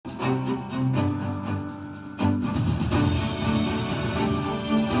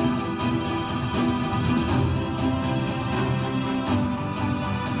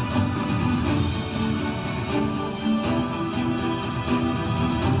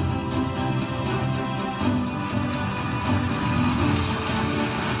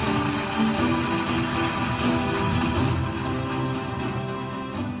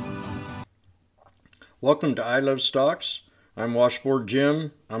Welcome to I Love Stocks. I'm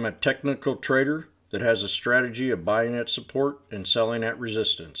Washboardjim. I'm a technical trader that has a strategy of buying at support and selling at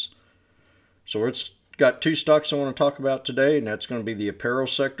resistance. So it's got two stocks I want to talk about today, and that's going to be the apparel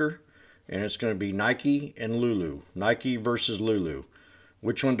sector, and it's going to be Nike and LULU. Nike versus LULU.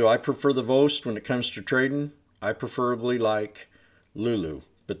 Which one do I prefer the most when it comes to trading? I preferably like LULU,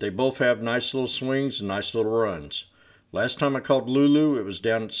 but they both have nice little swings and nice little runs. Last time I called LULU, it was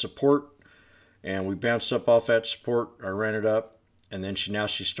down at support, and we bounced up off that support. I ran it up, and then now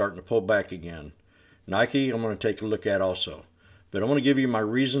she's starting to pull back again. Nike, I'm going to take a look at also. But I want to give you my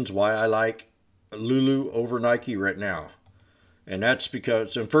reasons why I like LULU over Nike right now. And that's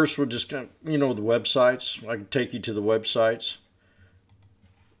because, and first we're just going to, the websites. I can take you to the websites.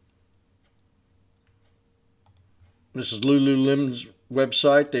 This is Lululemon's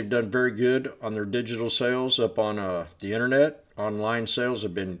website. They've done very good on their digital sales up on the internet. Online sales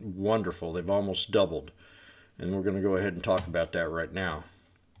have been wonderful. They've almost doubled. And we're going to go ahead and talk about that right now.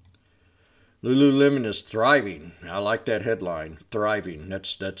 Lululemon is thriving. I like that headline, thriving.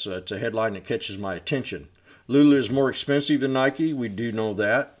 That's a headline that catches my attention. Lulu is more expensive than Nike. We do know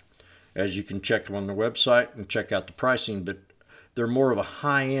that, as you can check on the website and check out the pricing. But they're more of a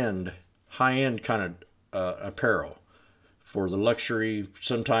high-end kind of apparel. For the luxury,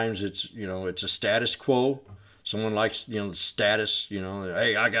 sometimes it's a status quo. Someone likes the status.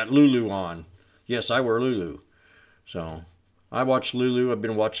 Hey, I got Lulu on. Yes, I wear Lulu. So I watch Lulu. I've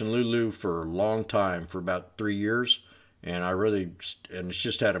been watching Lulu for a long time, for about 3 years, and it's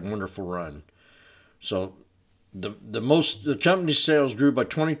just had a wonderful run. So the company's sales grew by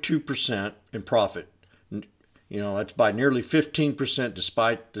 22% in profit. That's by nearly 15%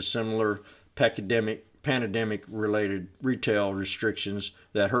 despite the similar pandemic-related retail restrictions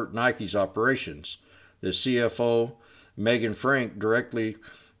that hurt Nike's operations. The CFO, Megan Frank, directly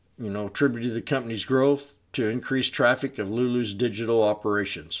attributed the company's growth to increased traffic of Lulu's digital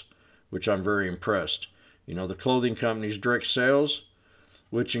operations, which I'm very impressed. The clothing company's direct sales,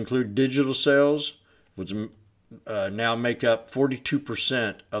 which include digital sales, now make up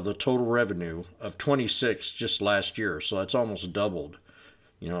 42% of the total revenue of 26 just last year. So that's almost doubled.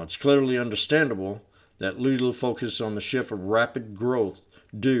 It's clearly understandable that Lulu focused on the shift of rapid growth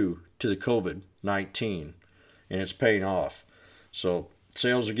due to the COVID-19, and it's paying off. So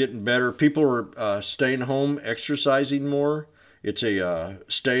sales are getting better. People are staying home, exercising more. It's a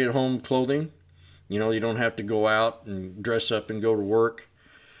stay-at-home clothing. You don't have to go out and dress up and go to work.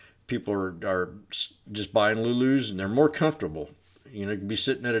 People are just buying Lulus, and they're more comfortable. You can be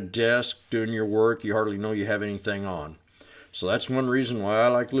sitting at a desk doing your work. You hardly know you have anything on. So that's one reason why I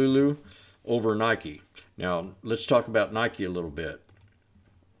like Lulu over Nike. Now, let's talk about Nike a little bit.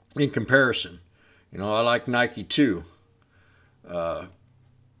 In comparison, I like Nike too. I'm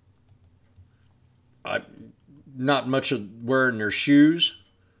not much of wearing their shoes,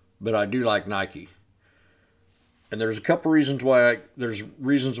 but I do like Nike. And there's a couple reasons why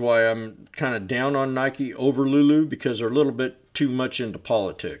I'm kind of down on Nike over Lulu, because they're a little bit too much into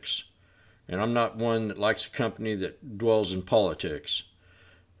politics. And I'm not one that likes a company that dwells in politics.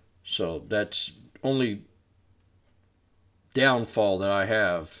 So that's only downfall that I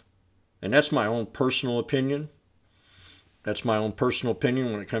have. And that's my own personal opinion. That's my own personal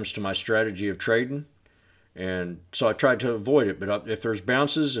opinion when it comes to my strategy of trading. And so I tried to avoid it. But if there's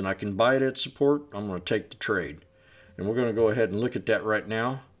bounces and I can buy it at support, I'm going to take the trade. And we're going to go ahead and look at that right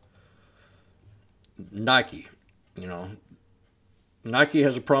now. Nike, Nike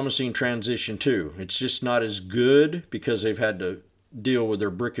has a promising transition too. It's just not as good because they've had to deal with their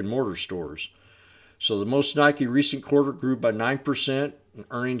brick and mortar stores. So the most Nike recent quarter grew by 9% and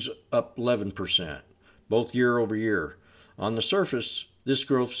earnings up 11%, both year over year. On the surface, this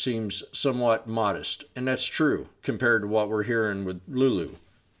growth seems somewhat modest, and that's true compared to what we're hearing with Lulu,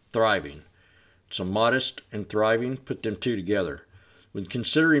 thriving. So modest and thriving, put them two together. When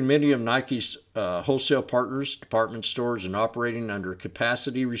considering many of Nike's wholesale partners, department stores, and operating under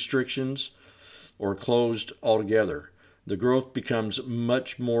capacity restrictions or closed altogether, the growth becomes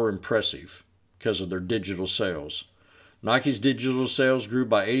much more impressive because of their digital sales. Nike's digital sales grew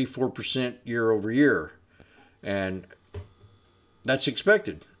by 84% year over year, and that's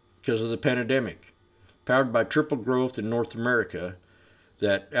expected because of the pandemic. Powered by triple growth in North America,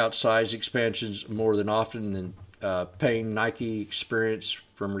 that outsized expansions more than often than paying Nike experience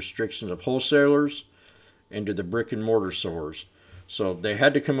from restrictions of wholesalers into the brick and mortar stores. So they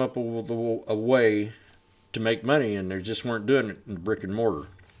had to come up with a way to make money, and they just weren't doing it in the brick and mortar.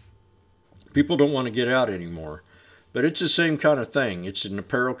 People don't want to get out anymore. But it's the same kind of thing. It's an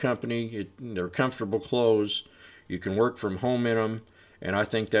apparel company. They're comfortable clothes. You can work from home in them. And I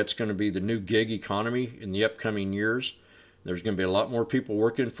think that's going to be the new gig economy in the upcoming years. There's going to be a lot more people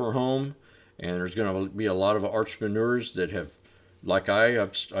working from home, and there's going to be a lot of entrepreneurs that have, like I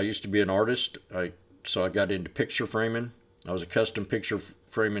used to be an artist, so I got into picture framing. I was a custom picture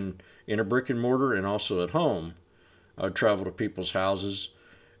framing in a brick and mortar and also at home. I would travel to people's houses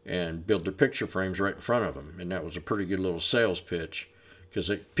and build their picture frames right in front of them, and that was a pretty good little sales pitch, because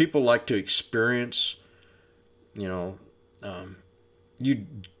people like to experience, you know, you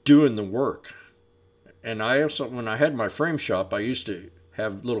doing the work. And I also, when I had my frame shop, I used to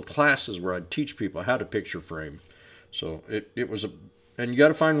have little classes where I'd teach people how to picture frame. So it was and you got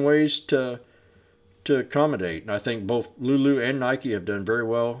to find ways to accommodate. And I think both Lulu and Nike have done very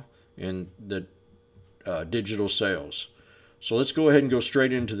well in the digital sales. So let's go ahead and go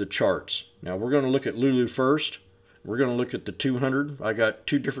straight into the charts. Now we're going to look at Lulu first. We're going to look at the 200. I got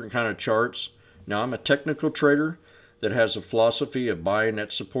two different kind of charts. Now I'm a technical trader that has a philosophy of buying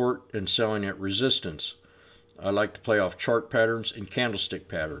at support and selling at resistance. I like to play off chart patterns and candlestick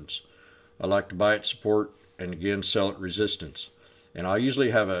patterns. I like to buy at support and again sell at resistance. And I usually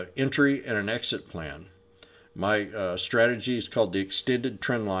have an entry and an exit plan. My strategy is called the extended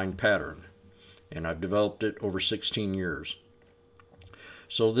trend line pattern, and I've developed it over 16 years.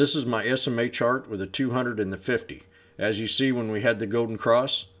 So this is my SMA chart with a 200 and the 50. As you see, when we had the golden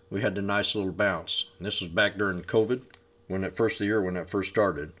cross, we had the nice little bounce. And this was back during COVID, when that first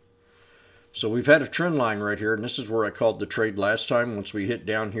started. So we've had a trend line right here, and this is where I called the trade last time. Once we hit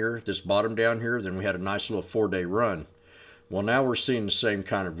down here, this bottom down here, then we had a nice little 4-day run. Well, now we're seeing the same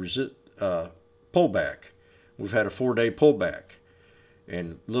kind of pullback. We've had a 4-day pullback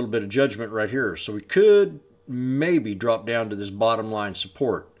and a little bit of judgment right here. So we could maybe drop down to this bottom line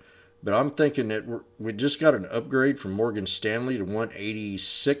support. But I'm thinking that we just got an upgrade from Morgan Stanley to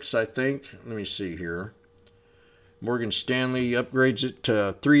 186, I think. Let me see here. Morgan Stanley upgrades it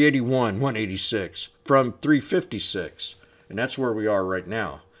to 381, 186 from 356. And that's where we are right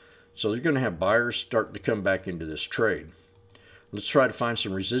now. So you're going to have buyers starting to come back into this trade. Let's try to find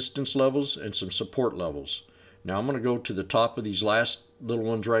some resistance levels and some support levels. Now I'm going to go to the top of these last little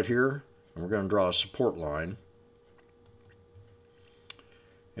ones right here, and we're going to draw a support line.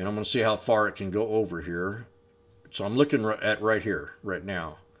 And I'm going to see how far it can go over here. So I'm looking at right here, right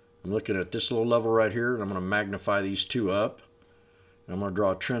now. I'm looking at this little level right here, and I'm going to magnify these two up. And I'm going to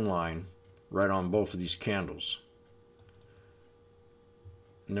draw a trend line right on both of these candles.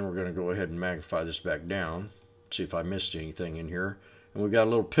 And then we're going to go ahead and magnify this back down. See if I missed anything in here. And we've got a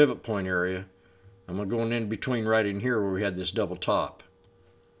little pivot point area. I'm going to go in between right in here where we had this double top.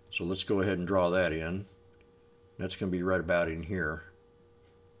 So let's go ahead and draw that in. That's going to be right about in here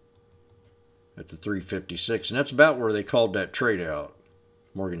at the 356. And that's about where they called that trade out,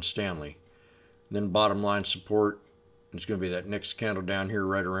 Morgan Stanley. And then bottom line support, it's going to be that next candle down here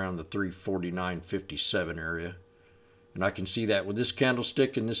right around the 349.57 area. And I can see that with this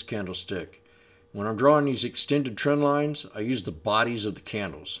candlestick and this candlestick. When I'm drawing these extended trend lines, I use the bodies of the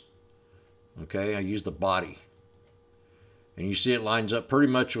candles. Okay, I use the body. And you see it lines up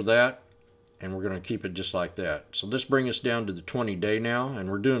pretty much with that, and we're going to keep it just like that. So this brings us down to the 20-day now, and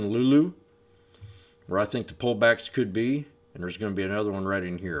we're doing Lulu, where I think the pullbacks could be, and there's going to be another one right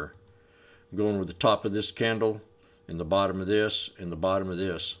in here. I'm going with the top of this candle, and the bottom of this, and the bottom of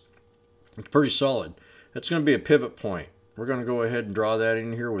this. It's pretty solid. That's going to be a pivot point. We're going to go ahead and draw that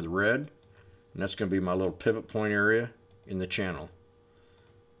in here with red, and that's going to be my little pivot point area in the channel.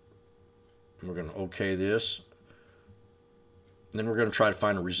 And we're going to OK this. And then we're going to try to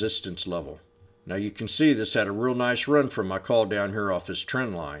find a resistance level. Now you can see this had a real nice run from my call down here off this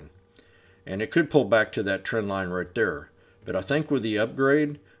trend line. And it could pull back to that trend line right there. But I think with the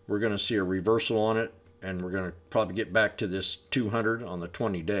upgrade, we're going to see a reversal on it, and we're going to probably get back to this 200 on the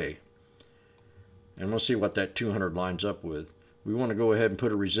 20-day. And we'll see what that 200 lines up with. We want to go ahead and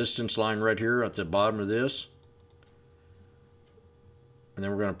put a resistance line right here at the bottom of this. And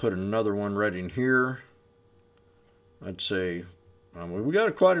then we're going to put another one right in here. I'd say we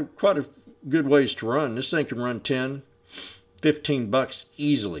got quite a good ways to run. This thing can run 10, 15 bucks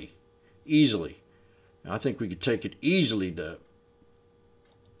easily. Now, I think we could take it easily to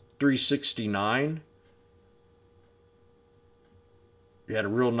 369. We had a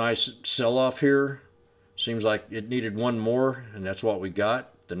real nice sell-off here. Seems like it needed one more, and that's what we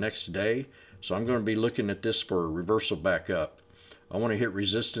got the next day. So I'm going to be looking at this for a reversal back up. I want to hit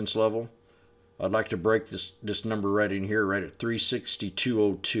resistance level. I'd like to break this number right in here, right at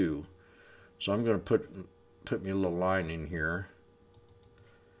 362.02. So I'm going to put me a little line in here.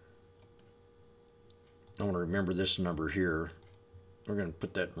 I want to remember this number here. We're going to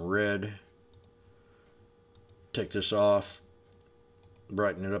put that in red. Take this off.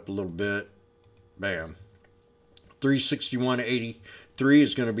 brighten it up a little bit. Bam. 361.83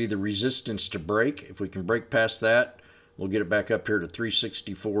 is going to be the resistance to break. If we can break past that, we'll get it back up here to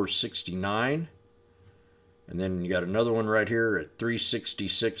 364.69. And then you got another one right here at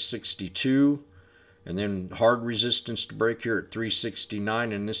 366.62. And then hard resistance to break here at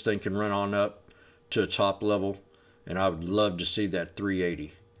 369. And this thing can run on up to a top level. And I would love to see that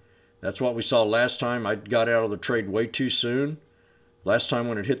 380. That's what we saw last time. I got out of the trade way too soon. Last time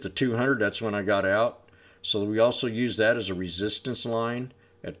when it hit the 200, that's when I got out. So we also use that as a resistance line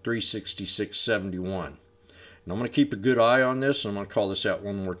at 366.71. And I'm going to keep a good eye on this, and I'm going to call this out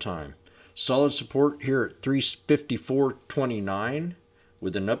one more time. Solid support here at 354.29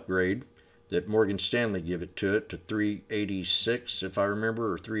 with an upgrade that Morgan Stanley give it to 386, if I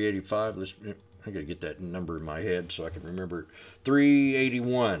remember, or 385. I got to get that number in my head so I can remember it.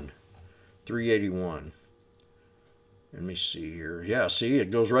 381. 381. Let me see here. Yeah, see,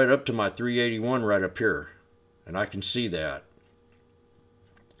 it goes right up to my 381 right up here. And I can see that.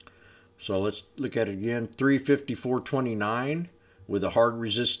 So let's look at it again. 354.29 with a hard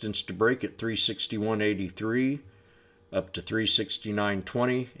resistance to break at 361.83 up to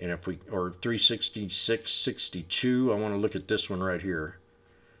 369.20. And if we, or 366.62, I want to look at this one right here.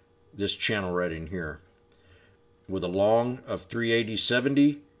 This channel right in here. With a long of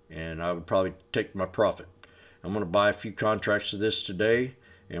 380.70, and I would probably take my profit. I'm going to buy a few contracts of this today,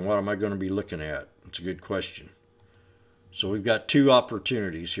 and what am I going to be looking at? It's a good question. So we've got two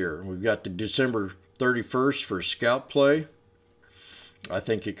opportunities here. We've got the December 31st for scalp play. I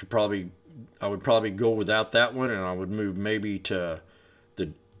think it could probably, I would probably go without that one, and I would move maybe to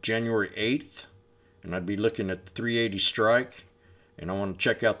the January 8th, and I'd be looking at the 380 strike, and I want to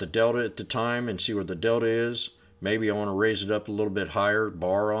check out the delta at the time and see where the delta is. Maybe I want to raise it up a little bit higher,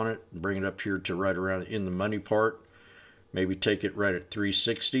 bar on it, and bring it up here to right around in the money part. Maybe take it right at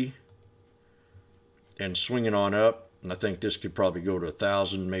 360 and swing it on up. And I think this could probably go to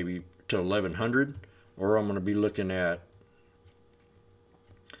 1,000, maybe to 1,100. Or I'm going to be looking at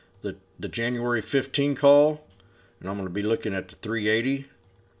the January 15 call, and I'm going to be looking at the 380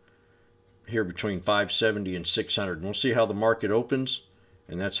 here between 570 and 600. And we'll see how the market opens.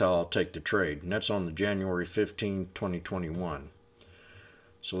 And that's how I'll take the trade. And that's on the January 15, 2021.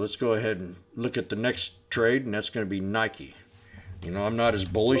 So let's go ahead and look at the next trade, and that's going to be Nike. You know, I'm not as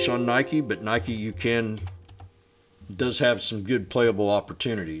bullish on Nike, but Nike does have some good playable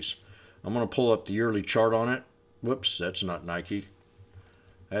opportunities. I'm going to pull up the yearly chart on it. Whoops, that's not Nike.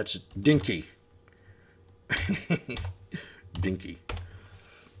 That's Dinky. Dinky.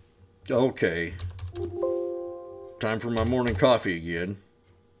 Okay. Time for my morning coffee again.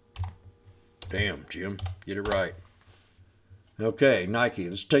 Damn, Jim, get it right. Okay, Nike,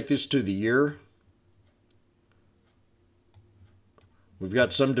 let's take this to the year. We've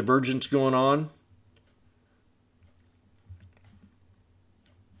got some divergence going on.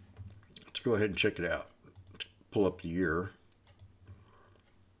 Let's go ahead and check it out. Let's pull up the year.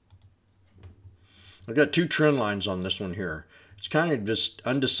 I've got two trend lines on this one here. It's kind of just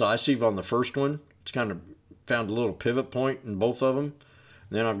undecisive on the first one. It's kind of found a little pivot point in both of them.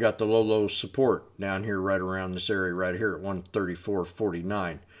 Then I've got the low support down here right around this area right here at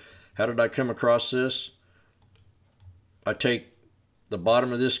 134.49. How did I come across this? I take the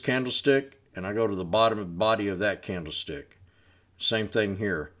bottom of this candlestick and I go to the bottom of the body of that candlestick. Same thing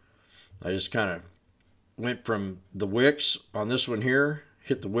here. I just kind of went from the wicks on this one here,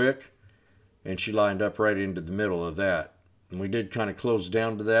 hit the wick, and she lined up right into the middle of that. And we did kind of close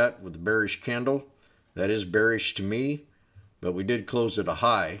down to that with the bearish candle. That is bearish to me. But we did close at a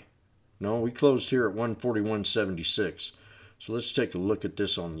high. No, we closed here at 141.76. So let's take a look at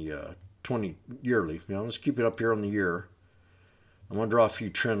this on the 20 yearly. Now let's keep it up here on the year. I'm going to draw a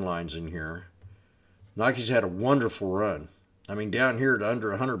few trend lines in here. Nike's had a wonderful run. I mean, down here to under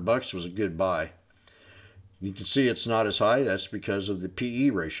 $100 was a good buy. You can see it's not as high. That's because of the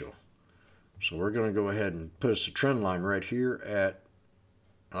PE ratio. So we're going to go ahead and put us a trend line right here at,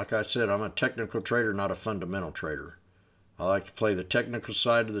 like I said, I'm a technical trader, not a fundamental trader. I like to play the technical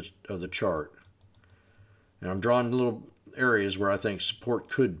side of the chart. And I'm drawing little areas where I think support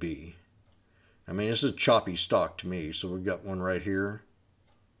could be. I mean, this is a choppy stock to me. So we've got one right here.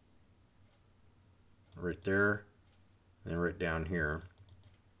 Right there. And right down here.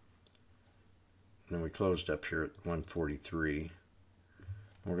 And then we closed up here at 143.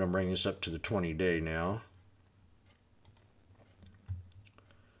 We're going to bring this up to the 20-day now.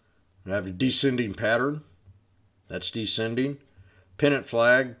 We have a descending pattern. That's descending. Pennant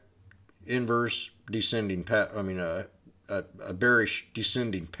flag, inverse descending a bearish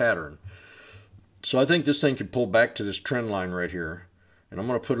descending pattern. So I think this thing could pull back to this trend line right here. And I'm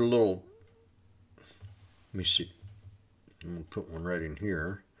going to put a little, let me see, I'm going to put one right in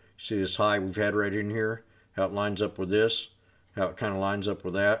here. See this high we've had right in here? How it lines up with this? How it kind of lines up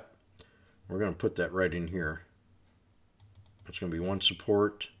with that? We're going to put that right in here. That's going to be one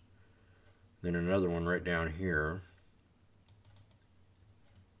support, then another one right down here.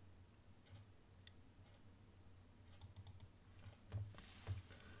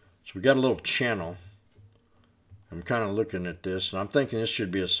 So we got a little channel. I'm kind of looking at this, and I'm thinking this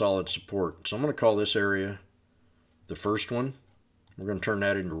should be a solid support. So I'm going to call this area the first one. We're going to turn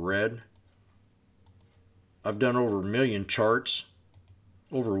that into red. I've done over 1 million charts,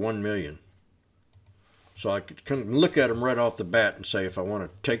 over 1 million. So I can look at them right off the bat and say if I want to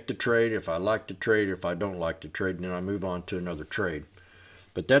take the trade, if I like the trade, if I don't like the trade, and then I move on to another trade.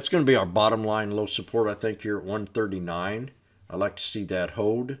 But that's going to be our bottom line low support, I think, here at 139. I like to see that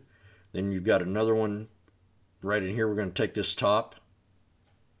hold. Then you've got another one right in here. We're going to take this top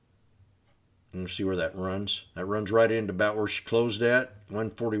and see where that runs. That runs right into about where she closed at,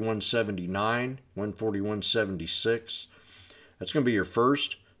 141.79, 141.76. That's going to be your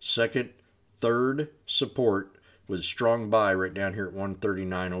first, second, third support with a strong buy right down here at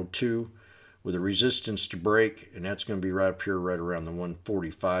 139.02 with a resistance to break, and that's going to be right up here right around the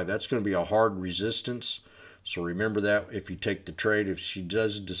 145. That's going to be a hard resistance, so remember that if you take the trade, if she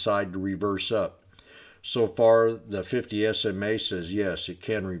does decide to reverse up. So far the 50 SMA says yes, it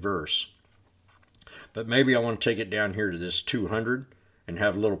can reverse, but maybe I want to take it down here to this 200 and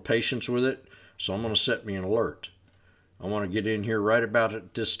have a little patience with it. So I'm going to set me an alert. I want to get in here right about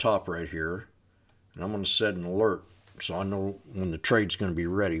at this top right here, and I'm going to set an alert so I know when the trade's going to be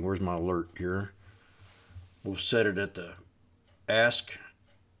ready. Where's my alert here? We'll set it at the ask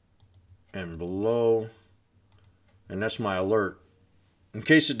and below, and that's my alert. In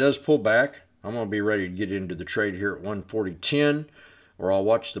case it does pull back, I'm going to be ready to get into the trade here at 140.10, or I'll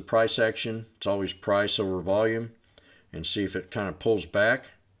watch the price action. It's always price over volume, and see if it kind of pulls back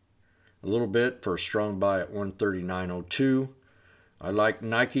a little bit for a strong buy at 139.02. I like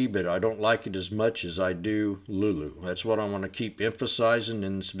Nike, but I don't like it as much as I do LULU. That's what I want to keep emphasizing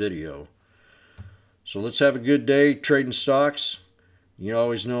in this video. So let's have a good day trading stocks. You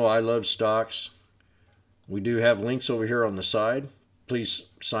always know I love stocks. We do have links over here on the side. Please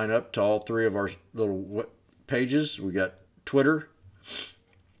sign up to all 3 of our little pages. We got Twitter.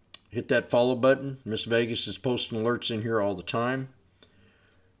 Hit that follow button. Miss Vegas is posting alerts in here all the time,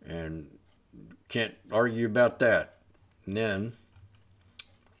 and can't argue about that. And then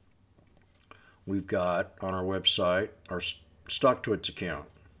we've got on our website our StockTwits account.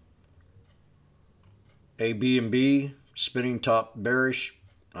 A, B, and B, spinning top bearish.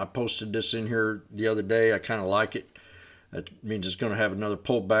 I posted this in here the other day. I kind of like it. That means it's going to have another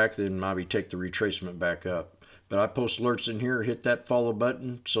pullback, then maybe take the retracement back up. But I post alerts in here. Hit that follow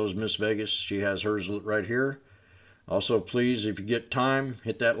button. So is Miss Vegas. She has hers right here. Also, please, if you get time,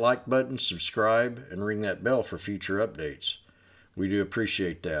 hit that like button, subscribe, and ring that bell for future updates. We do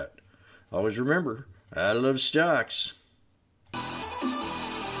appreciate that. Always remember, I love stocks.